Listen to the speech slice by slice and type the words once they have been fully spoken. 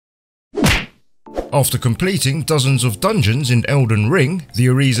After completing dozens of dungeons in Elden Ring, the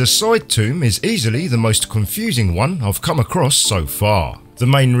Auriza Side Tomb is easily the most confusing one I've come across so far. The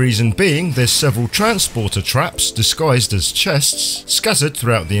main reason being there's several transporter traps disguised as chests scattered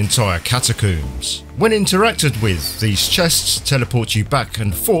throughout the entire catacombs. When interacted with, these chests teleport you back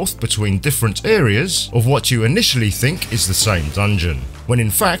and forth between different areas of what you initially think is the same dungeon, when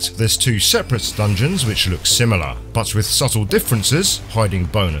in fact there's two separate dungeons which look similar, but with subtle differences hiding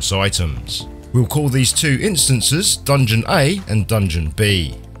bonus items. We'll call these two instances Dungeon A and Dungeon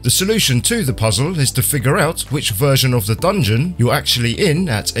B. The solution to the puzzle is to figure out which version of the dungeon you're actually in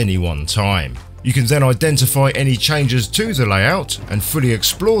at any one time. You can then identify any changes to the layout and fully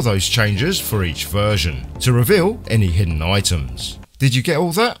explore those changes for each version, to reveal any hidden items. Did you get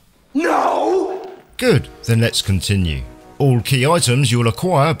all that? No! Good, then let's continue. All key items you'll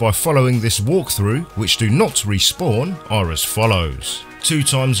acquire by following this walkthrough, which do not respawn, are as follows. 2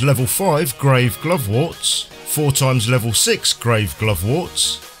 times level 5 Grave Gloveworts, 4 times level 6 Grave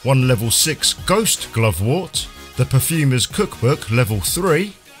Gloveworts, 1 level 6 Ghost Glovewort, the Perfumer's Cookbook level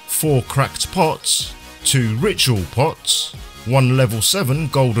 3, 4 Cracked Pots, 2 Ritual Pots, 1 level 7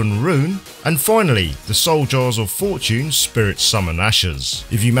 Golden Rune, and finally the Soul Jars of Fortune Spirit Summon Ashes,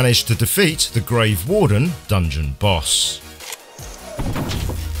 if you manage to defeat the Grave Warden dungeon boss.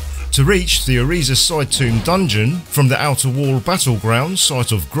 To reach the Auriza Side Tomb Dungeon from the Outer Wall Battleground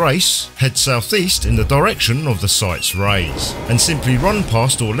Site of Grace, head southeast in the direction of the site's rays, and simply run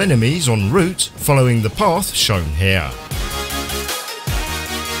past all enemies en route following the path shown here.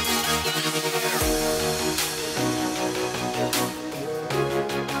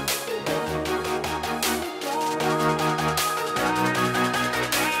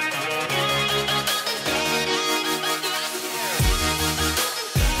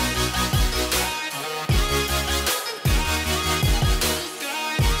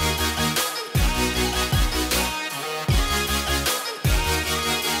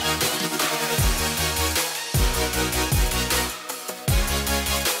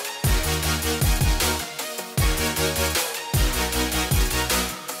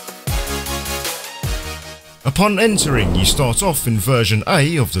 Upon entering, you start off in version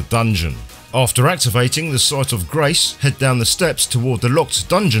A of the dungeon. After activating the Site of Grace, head down the steps toward the locked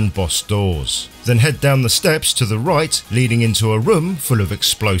dungeon boss doors. Then head down the steps to the right, leading into a room full of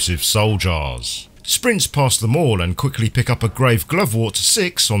explosive soul jars. Sprint past them all and quickly pick up a Grave Glovewort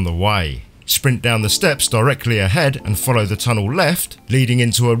 6 on the way. Sprint down the steps directly ahead and follow the tunnel left, leading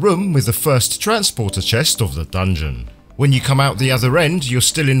into a room with the first transporter chest of the dungeon. When you come out the other end, you're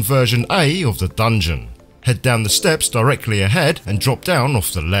still in version A of the dungeon. Head down the steps directly ahead and drop down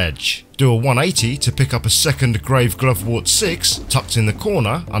off the ledge. Do a 180 to pick up a second Grave Glovewort 6 tucked in the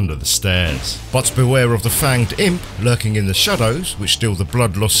corner under the stairs. But beware of the Fanged Imp lurking in the shadows, which deal the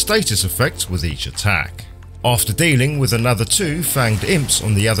blood loss status effect with each attack. After dealing with another 2 Fanged Imps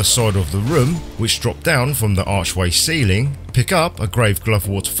on the other side of the room, which drop down from the archway ceiling, pick up a Grave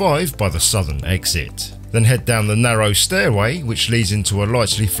Glovewort 5 by the southern exit. Then head down the narrow stairway which leads into a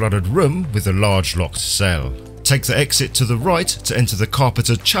lightly flooded room with a large locked cell. Take the exit to the right to enter the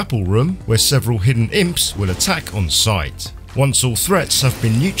carpeted chapel room where several hidden imps will attack on sight. Once all threats have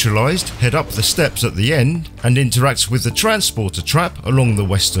been neutralised, head up the steps at the end and interact with the transporter trap along the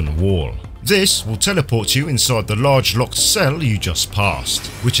western wall. This will teleport you inside the large locked cell you just passed,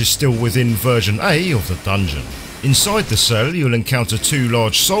 which is still within version A of the dungeon. Inside the cell you'll encounter 2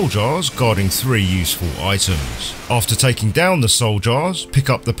 large soul jars guarding 3 useful items. After taking down the soul jars, pick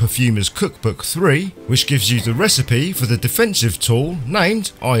up the Perfumer's Cookbook 3, which gives you the recipe for the defensive tool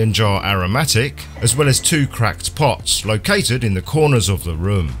named Iron Jar Aromatic, as well as 2 cracked pots located in the corners of the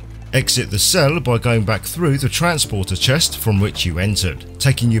room. Exit the cell by going back through the transporter chest from which you entered,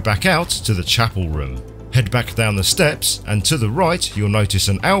 taking you back out to the chapel room. Head back down the steps and to the right you'll notice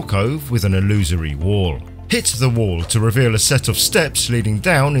an alcove with an illusory wall. Hit the wall to reveal a set of steps leading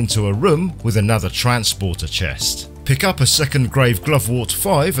down into a room with another transporter chest. Pick up a second Grave Glovewort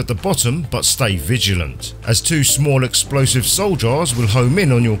 5 at the bottom, but stay vigilant, as 2 small explosive soul jars will home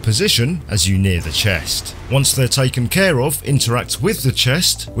in on your position as you near the chest. Once they're taken care of, interact with the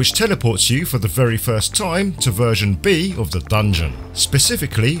chest, which teleports you for the very first time to version B of the dungeon,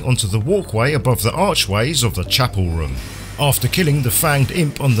 specifically onto the walkway above the archways of the chapel room. After killing the Fanged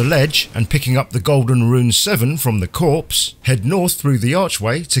Imp on the ledge and picking up the Golden Rune 7 from the corpse, head north through the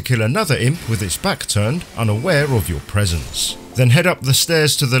archway to kill another imp with its back turned, unaware of your presence. Then head up the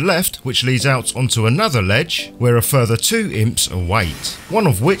stairs to the left, which leads out onto another ledge where a further 2 imps await, one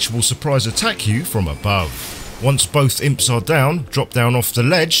of which will surprise attack you from above. Once both imps are down, drop down off the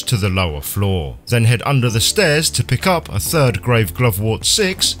ledge to the lower floor. Then head under the stairs to pick up a third Grave Glovewort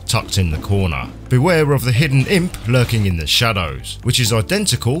 6 tucked in the corner. Beware of the hidden imp lurking in the shadows, which is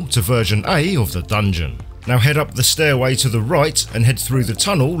identical to version A of the dungeon. Now head up the stairway to the right and head through the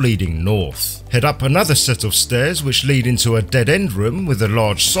tunnel leading north. Head up another set of stairs which lead into a dead-end room with a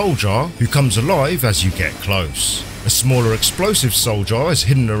large soul jar who comes alive as you get close. A smaller explosive soul jar is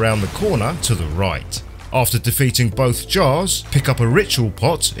hidden around the corner to the right. After defeating both jars, pick up a ritual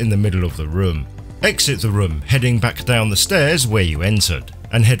pot in the middle of the room. Exit the room, heading back down the stairs where you entered,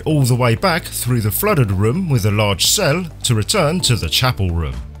 and head all the way back through the flooded room with a large cell to return to the chapel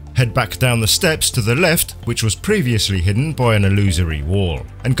room. Head back down the steps to the left, which was previously hidden by an illusory wall,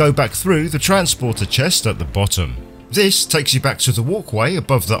 and go back through the transporter chest at the bottom. This takes you back to the walkway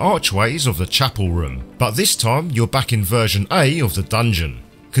above the archways of the chapel room, but this time you're back in version A of the dungeon.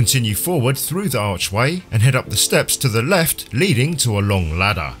 Continue forward through the archway and head up the steps to the left leading to a long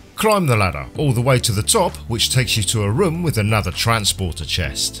ladder. Climb the ladder all the way to the top, which takes you to a room with another transporter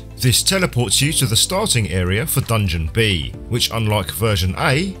chest. This teleports you to the starting area for Dungeon B, which unlike version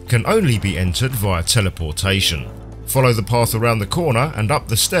A, can only be entered via teleportation. Follow the path around the corner and up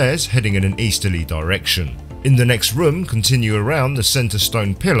the stairs heading in an easterly direction. In the next room, continue around the centre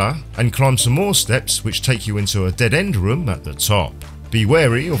stone pillar and climb some more steps which take you into a dead-end room at the top. Be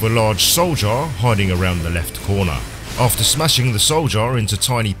wary of a large soul jar hiding around the left corner. After smashing the soul jar into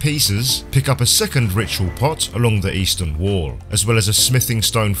tiny pieces, pick up a second ritual pot along the eastern wall, as well as a smithing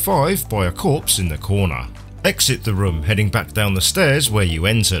stone 5 by a corpse in the corner. Exit the room heading back down the stairs where you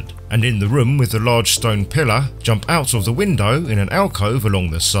entered, and in the room with the large stone pillar, jump out of the window in an alcove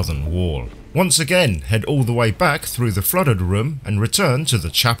along the southern wall. Once again, head all the way back through the flooded room and return to the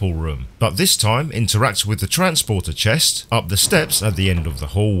chapel room, but this time interact with the transporter chest up the steps at the end of the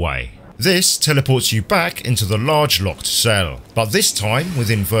hallway. This teleports you back into the large locked cell, but this time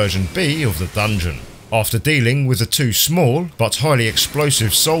within version B of the dungeon. After dealing with the two small but highly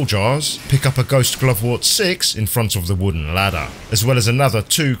explosive soul jars, pick up a Ghost Glovewort 6 in front of the wooden ladder, as well as another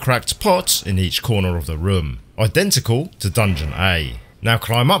 2 cracked pots in each corner of the room, identical to Dungeon A. Now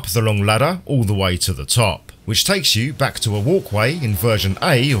climb up the long ladder all the way to the top, which takes you back to a walkway in version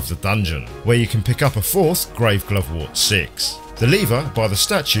A of the dungeon, where you can pick up a 4th Grave Glovewort 6. The lever by the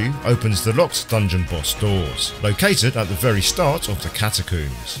statue opens the locked dungeon boss doors, located at the very start of the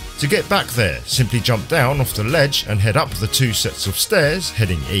catacombs. To get back there, simply jump down off the ledge and head up the 2 sets of stairs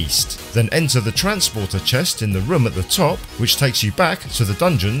heading east. Then enter the transporter chest in the room at the top, which takes you back to the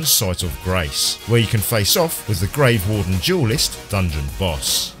dungeon's Site of Grace, where you can face off with the Grave Warden Duelist dungeon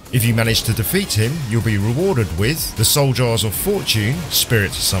boss. If you manage to defeat him, you'll be rewarded with the Soul Jars of Fortune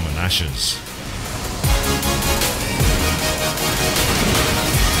Spirit Summon Ashes.